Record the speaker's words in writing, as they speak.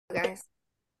Guys.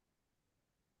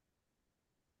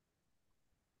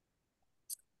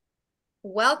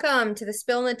 Welcome to the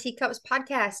Spill in the Teacups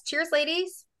podcast. Cheers,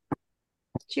 ladies.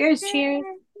 Cheers, cheers.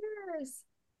 Cheers.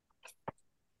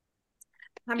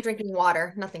 I'm drinking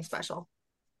water, nothing special.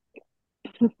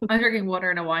 I'm drinking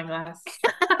water in a wine glass.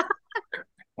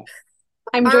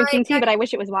 I'm All right, drinking tea, but I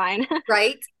wish it was wine.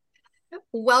 right.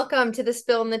 Welcome to the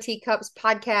Spill in the Teacups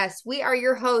podcast. We are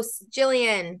your hosts,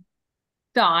 Jillian.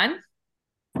 Dawn.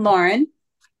 Lauren.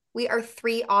 We are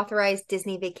three authorized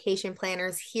Disney vacation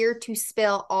planners here to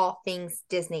spill all things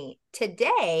Disney.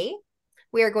 Today,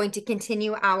 we are going to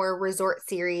continue our resort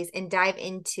series and dive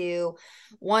into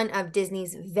one of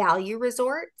Disney's value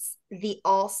resorts, the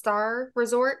All-Star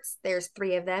Resorts. There's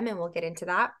three of them, and we'll get into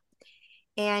that.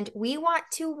 And we want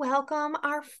to welcome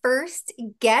our first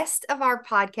guest of our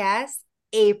podcast,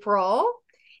 April.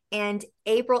 And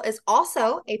April is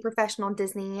also a professional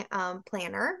Disney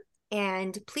planner.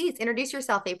 And please introduce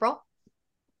yourself, April.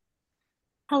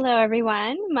 Hello,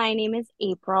 everyone. My name is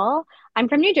April. I'm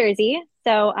from New Jersey.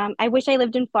 So I wish I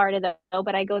lived in Florida, though,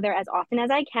 but I go there as often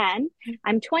as I can.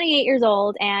 I'm 28 years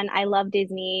old and I love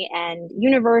Disney and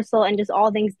Universal and just all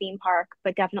things theme park,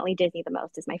 but definitely Disney the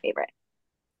most is my favorite.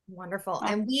 Wonderful. Oh.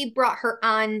 And we brought her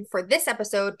on for this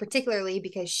episode, particularly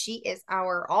because she is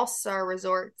our All-Star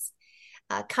Resorts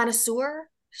connoisseur,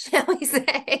 shall we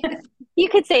say? You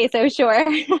could say so, sure.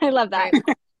 I love that.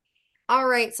 Right. All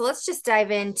right, so let's just dive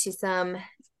into some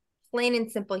plain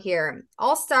and simple here.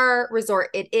 All-Star Resort,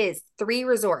 it is three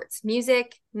resorts: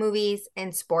 music, movies,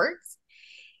 and sports.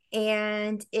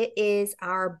 And it is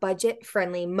our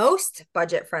budget-friendly, most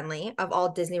budget-friendly of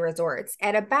all Disney resorts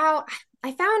at about,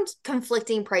 I found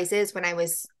conflicting prices when I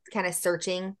was kind of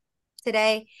searching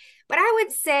today, but I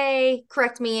would say,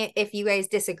 correct me if you guys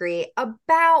disagree,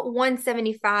 about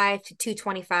 175 to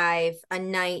 225 a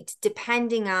night,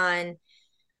 depending on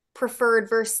preferred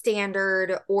versus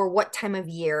standard or what time of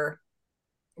year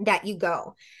that you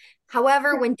go.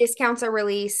 However, when discounts are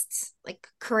released, like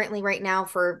currently right now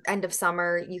for end of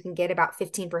summer, you can get about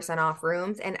 15% off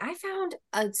rooms. And I found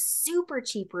a super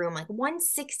cheap room, like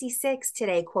 166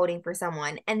 today, quoting for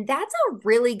someone. And that's a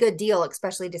really good deal,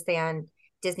 especially to stay on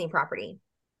Disney property.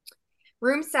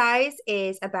 Room size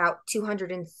is about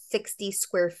 260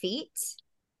 square feet.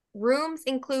 Rooms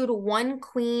include one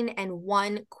queen and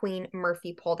one Queen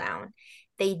Murphy pull down.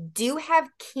 They do have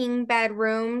king bed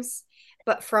rooms,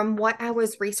 but from what I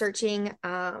was researching,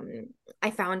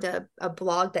 I found a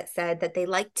blog that said that they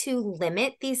like to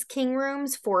limit these king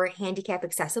rooms for handicap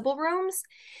accessible rooms.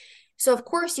 So of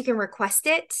course you can request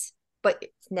it, but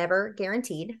it's never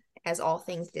guaranteed, as all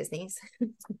things Disney's.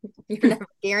 You're never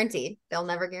guaranteed. They'll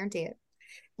never guarantee it.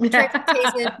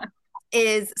 Transportation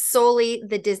is solely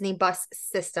the Disney bus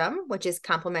system, which is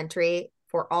complimentary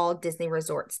for all Disney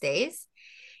resort stays.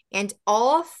 And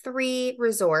all three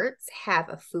resorts have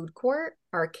a food court,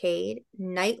 arcade,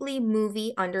 nightly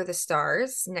movie under the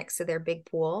stars next to their big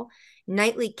pool,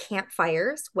 nightly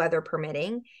campfires, weather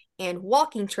permitting, and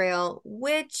walking trail,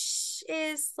 which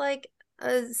is like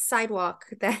a sidewalk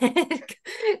that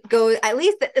goes, at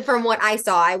least from what I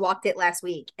saw, I walked it last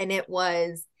week and it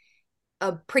was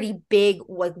a pretty big,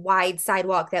 like wide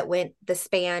sidewalk that went the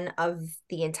span of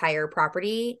the entire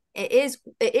property. It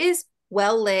is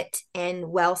well lit and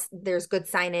there's good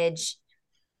signage,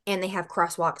 and they have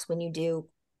crosswalks when you do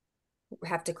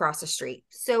have to cross a street.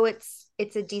 So it's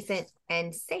a decent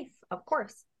and safe, of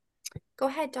course. Go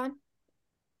ahead, Dawn.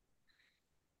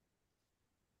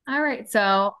 All right.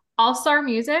 So All Star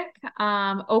Music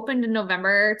opened in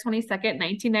November 22nd,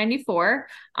 1994.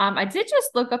 I did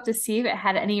just look up to see if it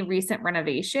had any recent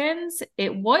renovations.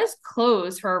 It was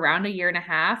closed for around a year and a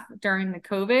half during the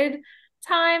COVID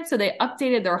time. So they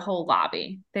updated their whole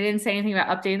lobby. They didn't say anything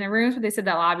about updating the rooms, but they said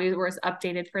that lobby was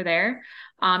updated for there.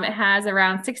 It has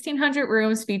around 1,600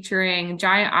 rooms featuring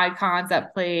giant icons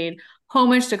that played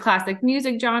homage to classic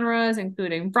music genres,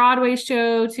 including Broadway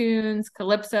show tunes,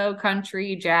 calypso,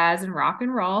 country, jazz, and rock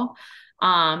and roll.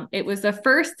 It was the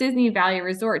first Disney Valley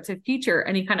resort to feature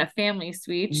any kind of family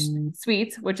suites,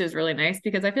 which is really nice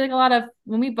because I feel like a lot of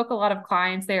when we book a lot of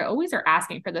clients, they always are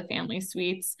asking for the family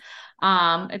suites.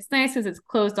 It's nice because it's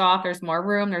closed off. There's more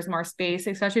room, there's more space,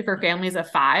 especially for families of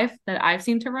five that I've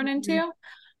seen to run into.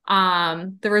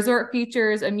 The resort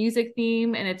features a music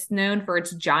theme and it's known for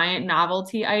its giant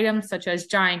novelty items such as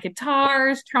giant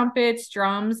guitars, trumpets,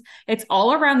 drums. It's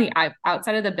all around the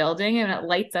outside of the building and it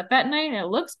lights up at night and it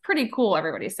looks pretty cool,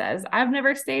 everybody says. I've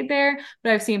never stayed there,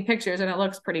 but I've seen pictures and it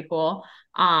looks pretty cool.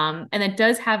 And it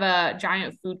does have a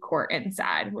giant food court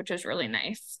inside, which is really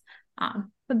nice.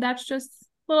 But that's just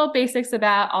little basics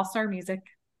about All Star Music.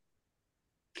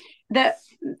 the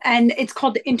and it's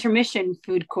called the intermission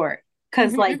food court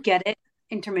because like Mhm. get it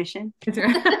intermission.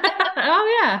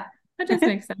 Oh yeah, that does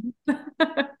make sense.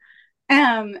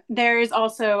 There's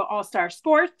also All Star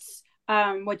Sports,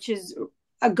 which is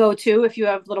a go-to if you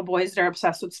have little boys that are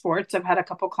obsessed with sports. I've had a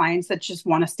couple clients that just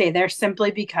want to stay there simply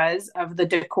because of the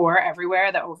decor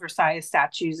everywhere, the oversized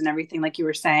statues and everything, like you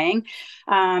were saying.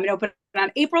 It opened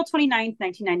on April 29th,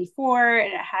 1994,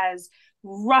 and it has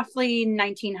roughly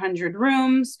 1,900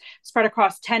 rooms spread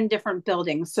across 10 different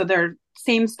buildings. So they're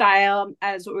same style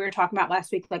as what we were talking about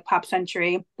last week, like Pop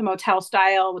Century, the motel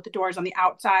style with the doors on the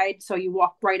outside. So you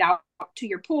walk right out to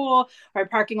your pool or a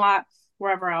parking lot,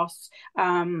 wherever else.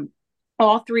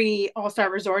 All three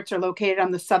All-Star resorts are located on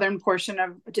the southern portion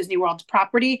of Disney World's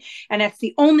property, and it's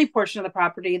the only portion of the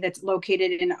property that's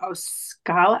located in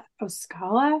Osceola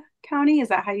County. Is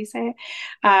that how you say it?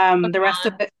 The rest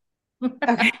of it,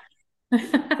 okay.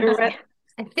 The, Yeah.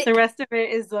 re- the rest of it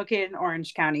is located in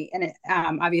Orange County, and it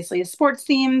obviously is sports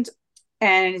themed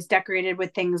and is decorated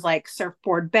with things like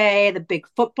Surfboard Bay, the big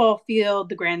football field,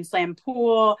 the Grand Slam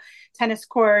pool, tennis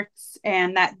courts,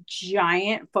 and that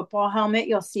giant football helmet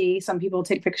you'll see some people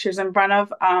take pictures in front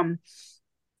of.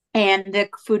 And the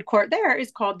food court there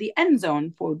is called the End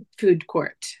Zone Food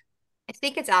Court. I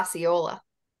think it's Osceola,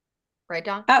 right,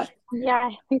 Dawn? Oh, Yeah,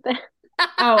 I think that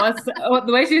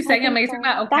The way she was I saying it think makes me so.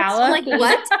 about That's Ocala. I'm like, tricky.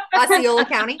 what? Osceola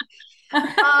County?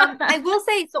 I will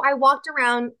say, so I walked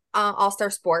around All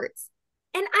Star Sports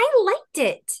and I liked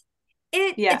it.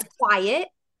 yeah, It's quiet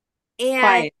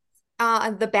and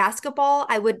quiet. the basketball,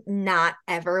 I would not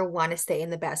ever want to stay in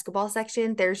the basketball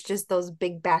section. There's just those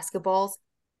big basketballs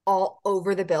all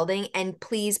over the building. And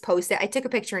please post it. I took a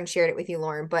picture and shared it with you,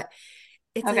 Lauren, but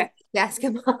it's like Okay.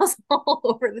 basketballs all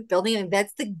over the building. And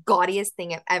that's the gaudiest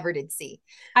thing I've ever did see.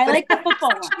 I But like the it's football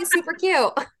one. actually super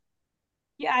cute.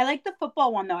 Yeah, I like the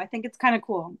football one though. I think it's kind of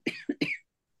cool.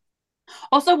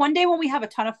 Also, one day when we have a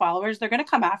ton of followers, they're going to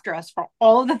come after us for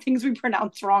all of the things we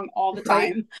pronounce wrong all the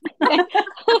Right? time.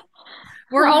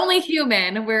 We're only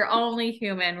human. We're only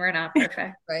human. We're not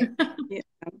perfect. Right. Yeah.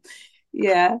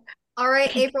 Yeah. All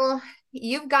right, April,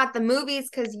 you've got the movies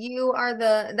because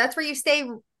that's where you stay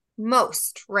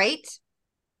most, right?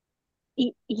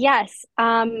 Yes.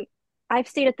 I've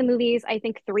stayed at the movies, I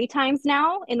think 3 times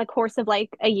now in the course of like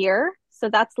a year. So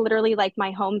that's literally like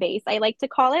my home base, I like to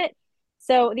call it.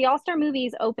 So the All-Star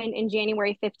movies opened in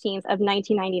January 15th of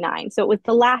 1999. So it was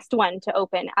the last one to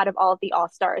open out of all of the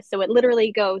All-Stars. So it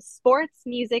literally goes sports,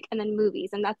 music, and then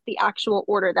movies. And that's the actual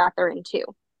order that they're in too.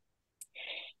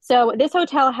 So this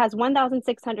hotel has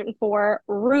 1,604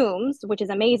 rooms, which is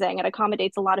amazing. It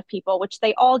accommodates a lot of people, which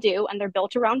they all do, and they're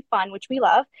built around fun, which we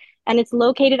love. And it's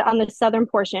located on the southern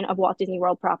portion of Walt Disney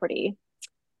World property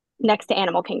next to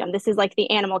Animal Kingdom. This is like the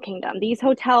Animal Kingdom. These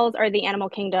hotels are the Animal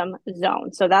Kingdom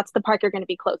zone. So that's the park you're going to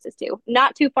be closest to.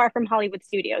 Not too far from Hollywood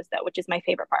Studios, though, which is my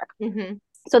favorite park. Mm-hmm.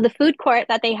 So the food court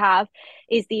that they have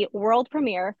is the world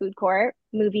premiere food court,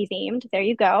 movie themed. There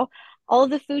you go. All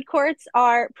of the food courts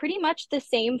are pretty much the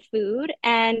same food,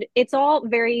 and it's all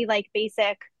very like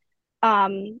basic,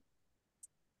 um,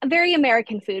 very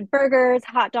American food, burgers,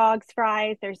 hot dogs,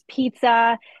 fries, there's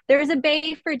pizza. There's a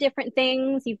bay for different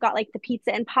things. You've got like the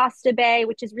pizza and pasta bay,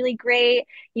 which is really great.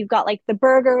 You've got like the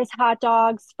burgers, hot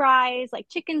dogs, fries, like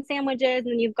chicken sandwiches.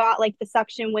 And then you've got like the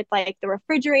section with like the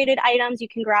refrigerated items you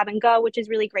can grab and go, which is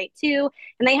really great too.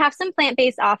 And they have some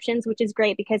plant-based options, which is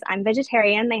great because I'm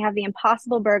vegetarian. They have the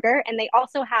Impossible Burger, and they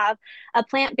also have a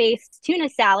plant-based tuna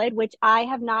salad, which I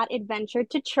have not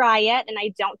adventured to try yet, and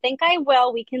I don't think I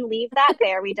will. We can leave that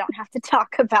there. We don't have to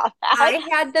talk about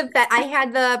that. I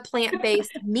had the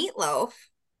plant-based meatloaf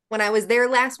when I was there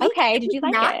last week. Okay, It did was you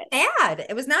like not it? bad.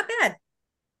 It was not bad.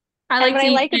 I And like what to I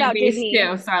eat like about plant-based Disney,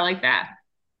 too, so I like that.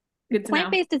 Good to know.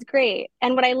 plant-based is great.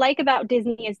 And what I like about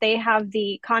Disney is they have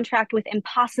the contract with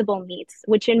Impossible Meats,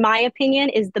 which in my opinion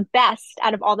is the best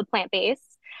out of all the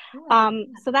plant-based. Oh, I didn't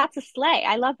know So that's a sleigh.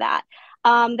 I love that.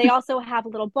 They also have a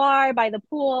little bar by the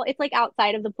pool. It's like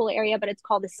outside of the pool area, but it's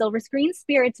called the Silver Screen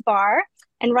Spirits Bar.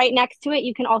 And right next to it,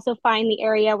 you can also find the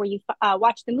area where you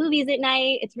watch the movies at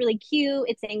night. It's really cute.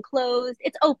 It's enclosed.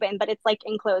 It's open, but it's like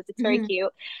enclosed. It's very that.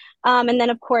 cute. And then,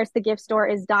 of course, the gift store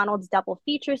is Donald's Double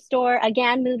Feature Store.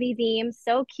 Again, movie theme,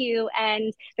 so cute.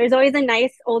 And there's always a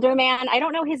nice older man. I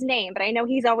don't know his name, but I know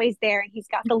he's always there. And he's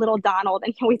got the little Donald,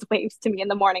 and he always waves to me in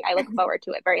the morning. I look forward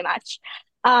to it very much.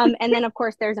 And then, of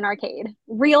course, there's an arcade.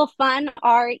 Real fun,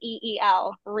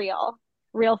 REEL,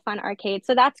 real fun arcade.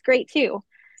 So that's great too.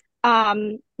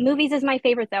 Movies is my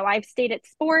favorite though. I've stayed at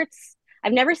sports.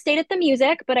 I've never stayed at the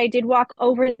music, but I did walk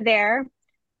over there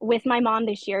with my mom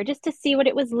this year just to see what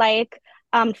it was like.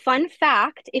 Fun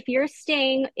fact, if you're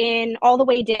staying in all the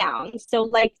way down, so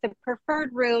like the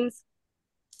preferred rooms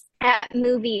at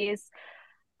movies,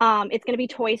 it's going to be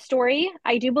Toy Story.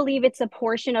 I do believe it's a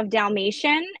portion of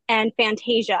Dalmatian and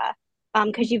Fantasia.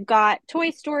 Because you've got Toy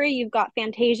Story, you've got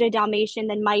Fantasia, Dalmatian,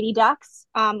 then Mighty Ducks,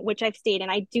 which I've stayed in.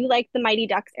 I do like the Mighty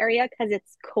Ducks area because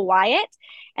it's quiet.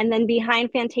 And then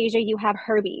behind Fantasia, you have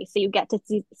Herbie. So you get to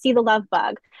see the love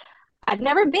bug. I've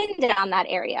never been down that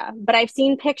area, but I've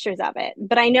seen pictures of it.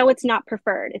 But I know it's not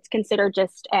preferred. It's considered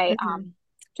just a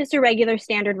regular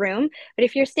standard room. But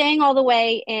if you're staying all the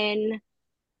way in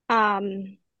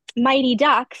Mighty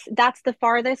Ducks, that's the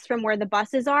farthest from where the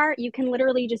buses are. You can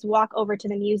literally just walk over to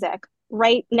the music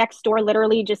right next door,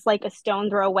 literally just like a stone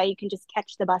throw away. You can just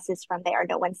catch the buses from there.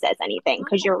 No one says anything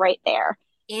because you're right there.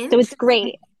 So it's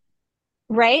great.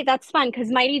 Right? That's fun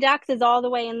because Mighty Ducks is all the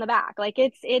way in the back. Like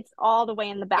it's all the way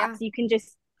in the back. Yeah. So you can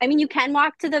just, I mean, you can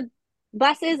walk to the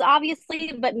buses,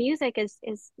 obviously, but music is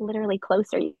literally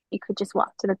closer. You could just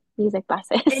walk to the music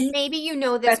buses. And maybe you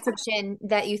know this question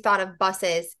that you thought of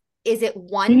buses. Is it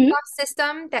one Mhm. bus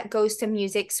system that goes to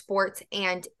music, sports,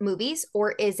 and movies?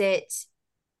 Or is it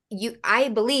I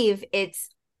believe it's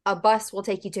a bus will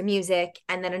take you to music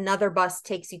and then another bus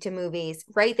takes you to movies,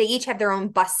 right? They each have their own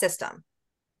bus system.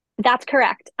 That's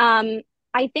correct. I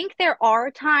think there are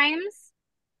times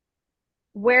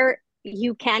where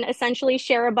you can essentially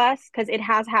share a bus because it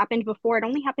has happened before. It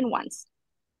only happened once.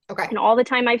 Okay. And all the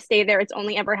time I've stayed there, it's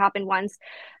only ever happened once.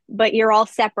 But you're all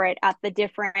separate at the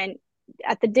different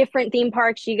theme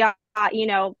parks. You got,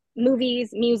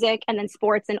 movies, music, and then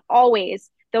sports. And always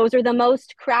those are the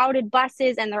most crowded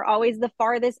buses, and they're always the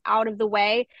farthest out of the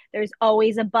way. There's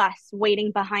always a bus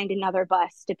waiting behind another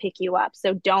bus to pick you up.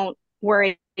 So don't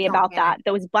worry about that.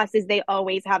 Those buses, they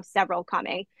always have several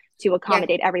coming to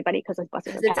accommodate everybody because those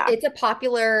buses are packed. It's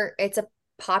a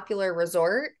popular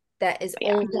resort that is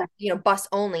only, bus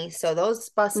only. So those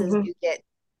buses do get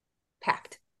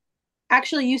packed.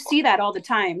 Actually, you see that all the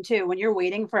time too. When you're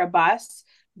waiting for a bus,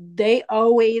 they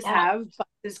always have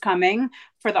buses coming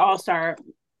for the All-Star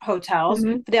hotels.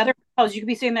 For the other hotels, you could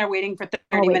be sitting there waiting for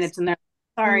 30 minutes and they're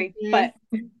sorry, but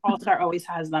All-Star always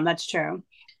has them. That's true.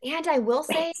 And I will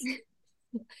say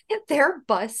their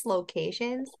bus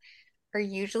locations are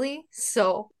usually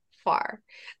so far.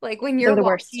 Like when you're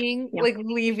walking,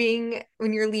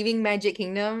 when you're leaving Magic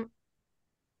Kingdom,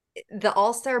 the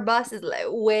All-Star bus is like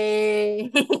way.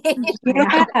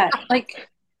 Like,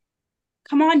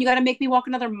 come on, you got to make me walk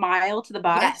another mile to the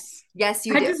bus. Yes,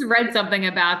 you do. I just read something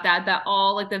about that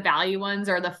all like the value ones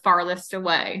are the farthest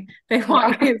away. They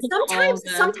want sometimes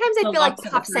I feel like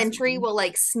Pop Century will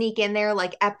like sneak in there,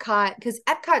 like Epcot, because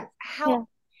Epcot's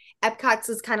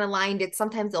is kind of lined.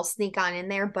 Sometimes they'll sneak on in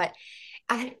there, but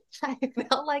I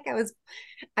felt like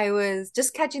I was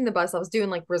just catching the bus. I was doing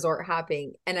like resort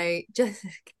hopping, and I just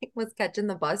was catching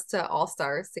the bus to All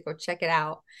Stars to go check it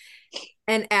out.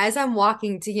 And as I'm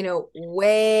walking to,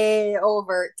 way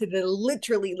over to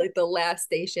literally like the last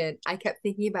station, I kept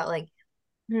thinking about like,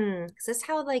 is this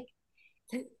how like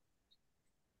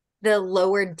the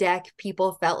lower deck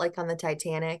people felt like on the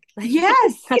Titanic? Like,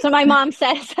 yes. That's what my mom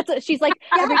says. She's like,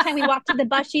 every time we walk to the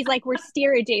bus, she's like, we're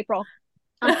steerage, April.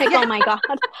 I'm like, oh my God.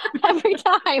 Every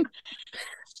time.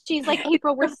 She's like,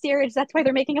 April, we're steerage. That's why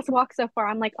they're making us walk so far.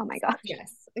 I'm like, oh my gosh.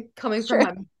 Yes. Coming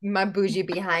from my bougie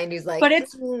behind who's like, but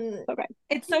it's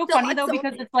so funny though,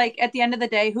 because it's like at the end of the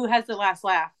day, who has the last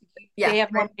laugh? They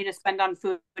have more money to spend on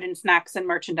food and snacks and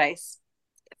merchandise.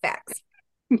 Facts.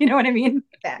 You know what I mean?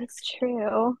 That's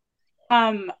true.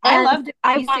 I loved it.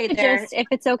 I want to just, if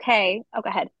it's okay. Oh, go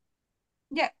ahead.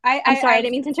 Yeah. I'm sorry. I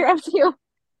didn't mean to interrupt you.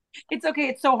 It's okay.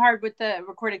 It's so hard with the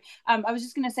recording. I was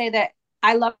just going to say that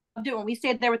I loved it when we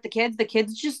stayed there with the kids. The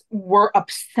kids just were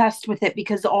obsessed with it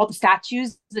because all the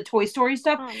statues, the Toy Story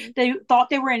stuff, they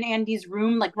thought they were in Andy's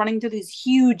room, like running through these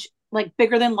huge, like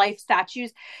bigger than life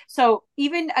statues. So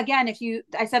even again,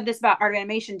 I said this about art of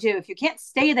animation too, if you can't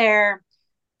stay there,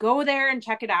 go there and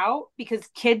check it out because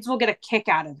kids will get a kick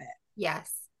out of it.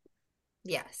 Yes.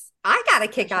 I got a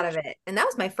kick out of it. And that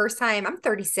was my first time. I'm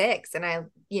 36 and I,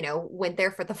 went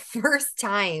there for the first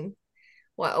time,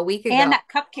 a week ago. And that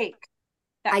cupcake.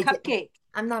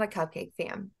 I'm not a cupcake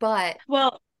fan, but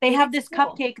they have this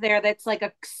cupcake there that's like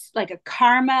a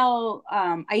caramel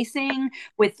icing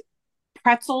with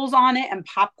pretzels on it and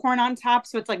popcorn on top,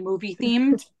 so it's like movie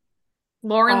themed.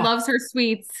 Lauren loves her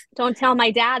sweets. Don't tell my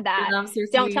dad that.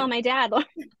 Don't tell my dad.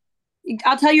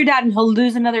 I'll tell your dad and he'll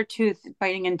lose another tooth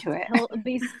biting into it. He'll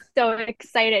be so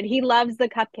excited. He loves the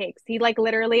cupcakes. He like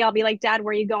literally, I'll be like, Dad,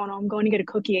 where are you going? Oh, I'm going to get a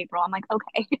cookie, April. I'm like,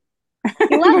 okay.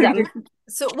 He loves them.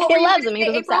 So he loves them. He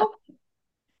was obsessed.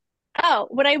 Oh,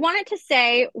 what I wanted to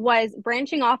say was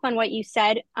branching off on what you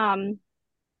said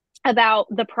about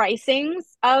the pricings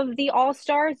of the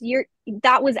All-Stars.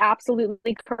 That was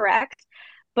absolutely correct.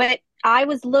 But I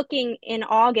was looking in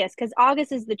August because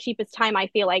August is the cheapest time I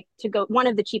feel like to go, one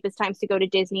of the cheapest times to go to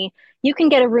Disney. You can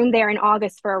get a room there in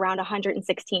August for around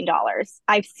 $116.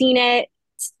 I've seen it.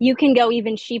 You can go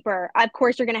even cheaper. Of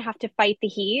course, you're going to have to fight the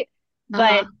heat, Uh-huh.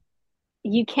 but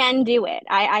you can do it.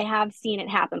 I have seen it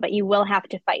happen, but you will have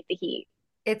to fight the heat.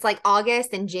 It's like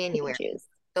August and Pick and January. choose.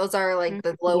 Those are like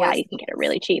the Yeah, lowest. you can get it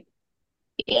really cheap.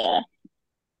 Yeah.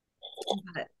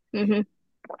 But hmm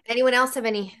anyone else have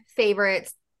any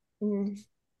favorites? Mm,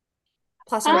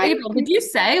 plus or Oh, minus? April, did you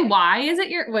say why is it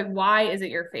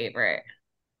your favorite?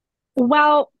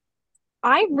 Well,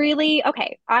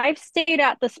 I've stayed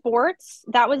at the sports.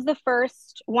 That was the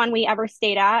first one we ever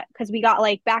stayed at because we got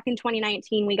like back in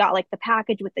 2019, we got like the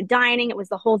package with the dining. It was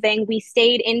the whole thing. We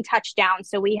stayed in touchdown.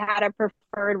 So we had a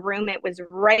preferred room. It was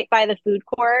right by the food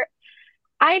court.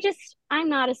 I'm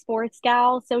not a sports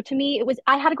gal. So to me,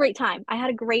 I had a great time. I had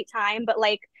a great time. But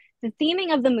like the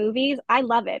theming of the movies, I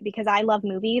love it because I love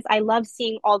movies. I love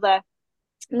seeing all the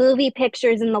movie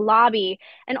pictures in the lobby.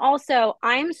 And also,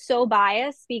 I'm so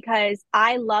biased because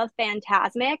I love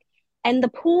Phantasmic, and the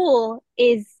pool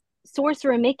is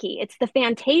Sorcerer Mickey. It's the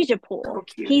Fantasia So pool.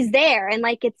 cute. He's there, and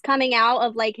like it's coming out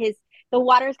of like the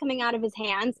water's coming out of his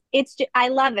hands. I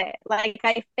love it. Like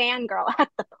I fangirl at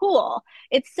the pool.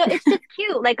 It's just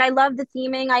cute. Like I love the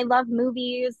theming. I love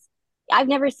movies. I've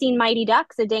never seen Mighty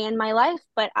Ducks a day in my life,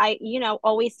 but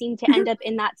always seem to end up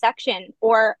in that section.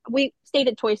 Or we stayed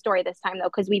at Toy Story this time though,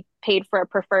 because we paid for a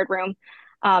preferred room.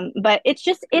 But it's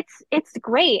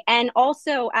great. And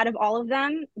also out of all of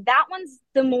them, that one's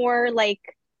the more like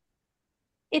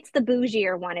it's the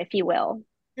bougier one, if you will.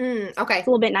 It's a Okay.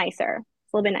 little bit nicer.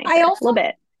 It's a little bit I nicer. A also little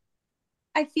bit.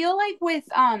 I feel like with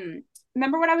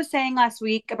remember what I was saying last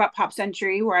week about Pop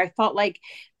Century where I felt like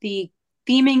the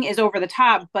theming is over the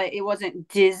top, but it wasn't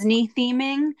Disney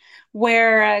theming.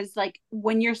 Whereas like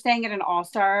when you're staying at an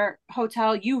all-star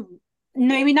hotel, you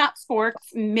maybe not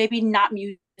sports, maybe not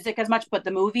music as much, but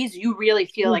the movies, you really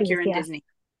feel like Movies, you're in yeah. Disney.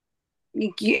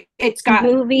 It's got,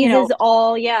 Movies is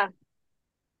all, yeah.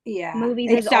 yeah,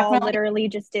 Movies is it's all definitely, literally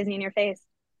just Disney in your face.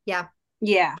 Yeah.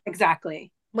 yeah,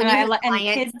 exactly. When And you I have and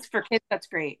clients, kids for kids, that's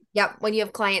great. yep, when you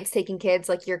have clients taking kids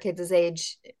like your kids'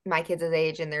 age, my kids'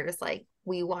 age, and they're just like,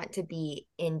 we want to be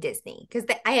in Disney. Because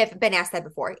I have been asked that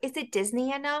before. Is it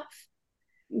Disney enough?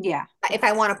 Yeah, If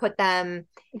I want to put them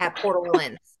at Port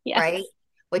Orleans, Yes. right?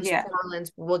 Which yeah. Port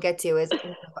Orleans we'll get to is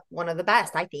one of the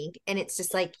best, I think. And it's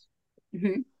just like,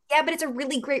 Mhm. yeah, but it's a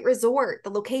really great resort. The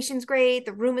location's great,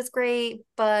 the room is great,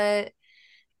 but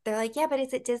they're like, yeah, but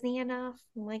is it Disney enough?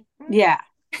 I'm like, Yeah,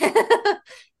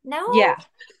 no. yeah,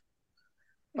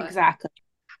 But exactly.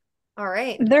 all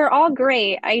right. They're all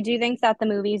great. I do think that the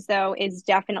movies, though, is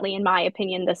definitely, in my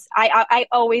opinion, this. I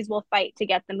always will fight to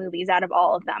get the movies out of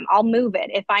all of them. I'll move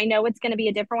it if I know it's going to be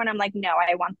a different one. I'm like, no,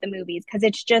 I want the movies because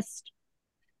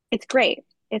it's great.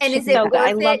 It's And is just it so good.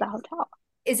 I worth love it? the hotel.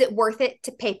 Is it worth it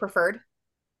to pay preferred?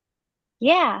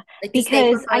 Yeah, Like to stay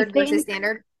because I preferred versus think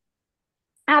standard?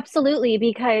 absolutely,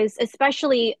 because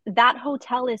especially that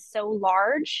hotel is so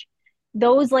large.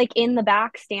 Those like in the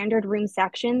back standard room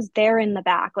sections, they're in the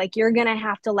back. Like you're gonna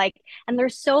have to and they're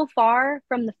so far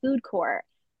from the food court.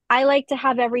 I like to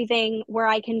have everything where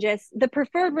I can the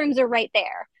preferred rooms are right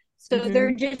there. So Mm-hmm.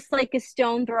 they're just like a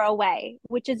stone throw away,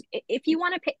 which is if you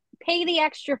want to pay the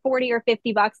extra 40 or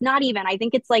 50 bucks, not even, I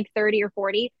think it's like 30 or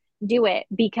 40, do it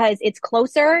because it's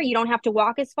closer. You don't have to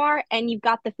walk as far and you've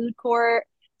got the food court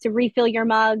to refill your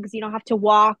mugs. You don't have to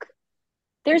walk.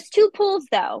 There's two pools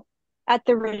though at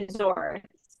the resort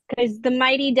because the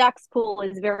Mighty Ducks pool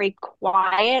is very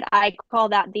quiet. I call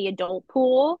that the adult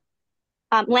pool.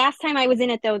 Last time I was in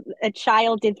it, though, a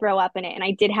child did throw up in it, and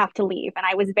I did have to leave. And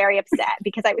I was very upset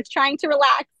because I was trying to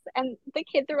relax, and the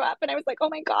kid threw up, and I was like, "Oh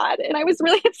my god!" And I was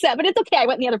really upset. But it's okay. I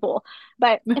went in the other pool,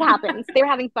 but it happens. They were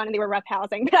having fun and they were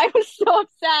roughhousing, but I was so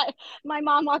upset. My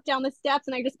mom walked down the steps,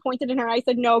 and I just pointed at her. I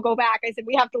said, "No, go back." I said,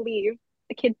 "We have to leave."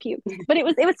 The kid puked, but it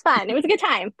was fun. It was a good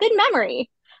time. Good memory.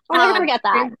 I'll never Um, forget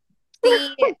that.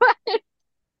 the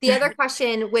the other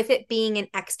question with it being an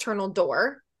external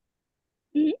door,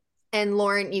 Mhm. and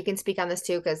Lauren, you can speak on this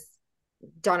too because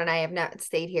Dawn and I have not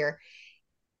stayed here.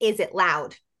 Is it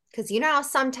loud? Because you know how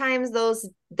sometimes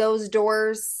those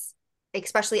doors,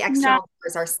 especially No, external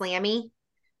doors, are slammy.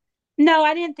 no,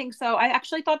 I didn't think so. I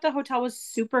actually thought the hotel was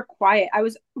super quiet. I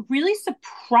was really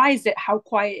surprised at how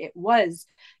quiet it was,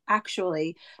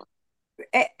 actually.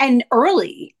 and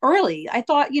early. I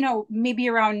thought, maybe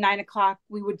around 9 o'clock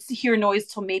we would hear noise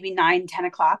till maybe 9, 10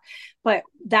 o'clock. But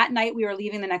that night we were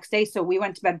leaving the next day, so we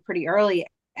went to bed pretty early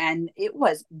and it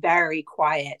was very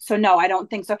quiet. So no, I don't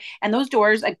think so. And those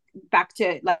doors, like back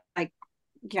to like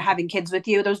having kids with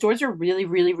you, those doors are really,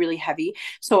 really, really heavy.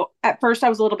 So at first I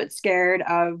was a little bit scared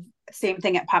of same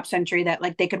thing at Pop Century that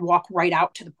like they could walk right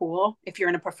out to the pool. If you're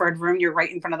in a preferred room, you're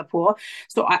right in front of the pool.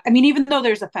 So I mean, even though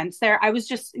there's a fence there, I was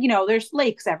just, there's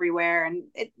lakes everywhere, and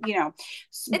It's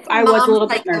I was a mom little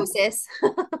bit nervous. psychosis.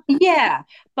 Yeah,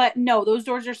 but no, those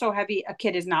doors are so heavy. A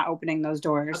kid is not opening those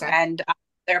doors, Okay. and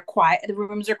they're quiet. The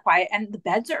rooms are quiet, and the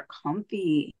beds are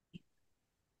comfy.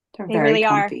 They're They very really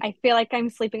are. comfy. I feel like I'm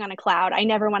sleeping on a cloud. I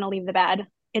never want to leave the bed.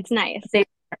 It's nice. They,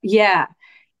 yeah,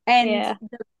 and Yeah,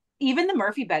 even the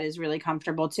Murphy bed is really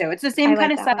comfortable too. It's the I same kind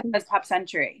like of that setup one. as Pop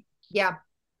Century. Yeah.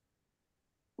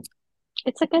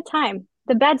 It's a good time.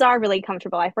 The beds are really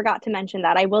comfortable. I forgot to mention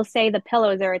that. I will say the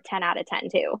pillows are a 10 out of 10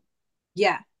 too.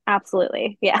 Yeah.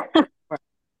 Absolutely. Yeah,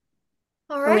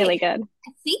 All right. really good.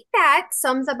 I think that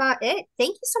sums about it.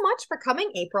 Thank you so much for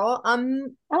coming, April. Oh,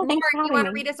 Laura, thanks for you having want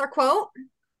to me. read us our quote?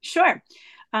 Sure.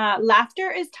 Laughter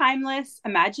is timeless,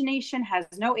 imagination has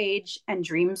no age, and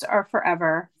dreams are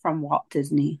forever, from Walt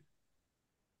Disney.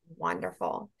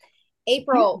 Wonderful. Yeah.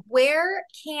 April, where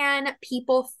can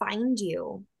people find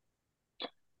you?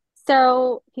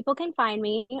 So people can find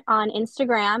me on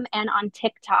Instagram and on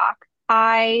TikTok.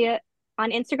 On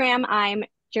Instagram, I'm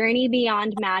Journey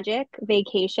Beyond Magic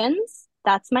Vacations.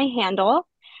 That's my handle.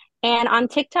 And on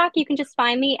TikTok, you can just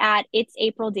find me at It's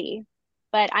April D.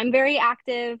 But I'm very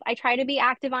active. I try to be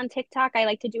active on TikTok. I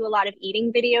like to do a lot of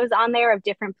eating videos on there of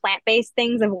different plant-based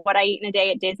things of what I eat in a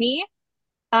day at Disney.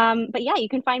 But yeah, you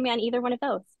can find me on either one of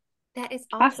those. That is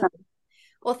awesome. Awesome.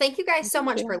 Well, thank you guys so Thank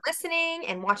much for you. listening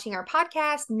and watching our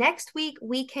podcast. Next week,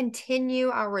 we continue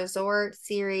our resort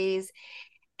series.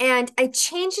 And I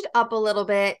changed it up a little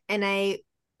bit and I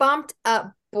bumped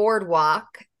up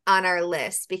Boardwalk on our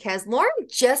list because Lauren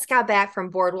just got back from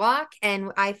Boardwalk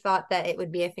and I thought that it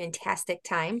would be a fantastic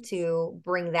time to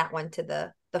bring that one to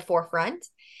the forefront.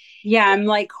 Yeah, I'm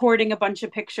like hoarding a bunch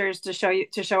of pictures to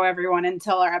show everyone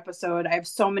until our episode. I have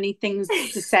so many things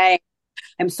to say.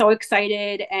 I'm so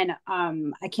excited, and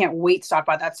I can't wait to talk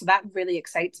about that. So that really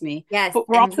excites me. Yes, But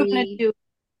we're and also going to we do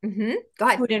go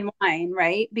ahead. food and wine,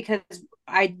 right? Because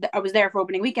I was there for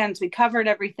opening weekends. We covered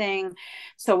everything,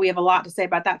 so we have a lot to say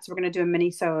about that. So we're going to do a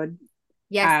mini-sode.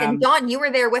 Yes, and Um, Dawn, you were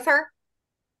there with her.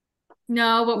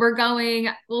 No, but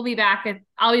we'll be back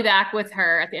I'll be back with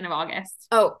her at the end of August.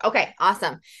 Oh, okay,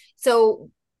 awesome. So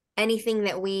anything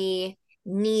that we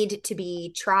need to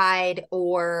be tried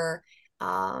or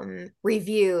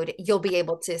reviewed, you'll be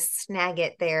able to snag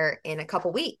it there in a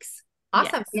couple weeks.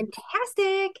 Awesome. Yes.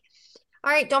 Fantastic.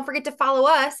 All right. Don't forget to follow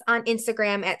us on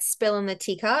Instagram at Spillin the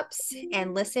Teacups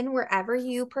and listen wherever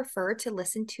you prefer to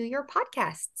listen to your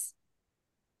podcasts.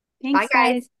 Bye, thanks,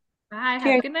 guys. guys. Bye. Have a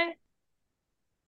Cheers. good night.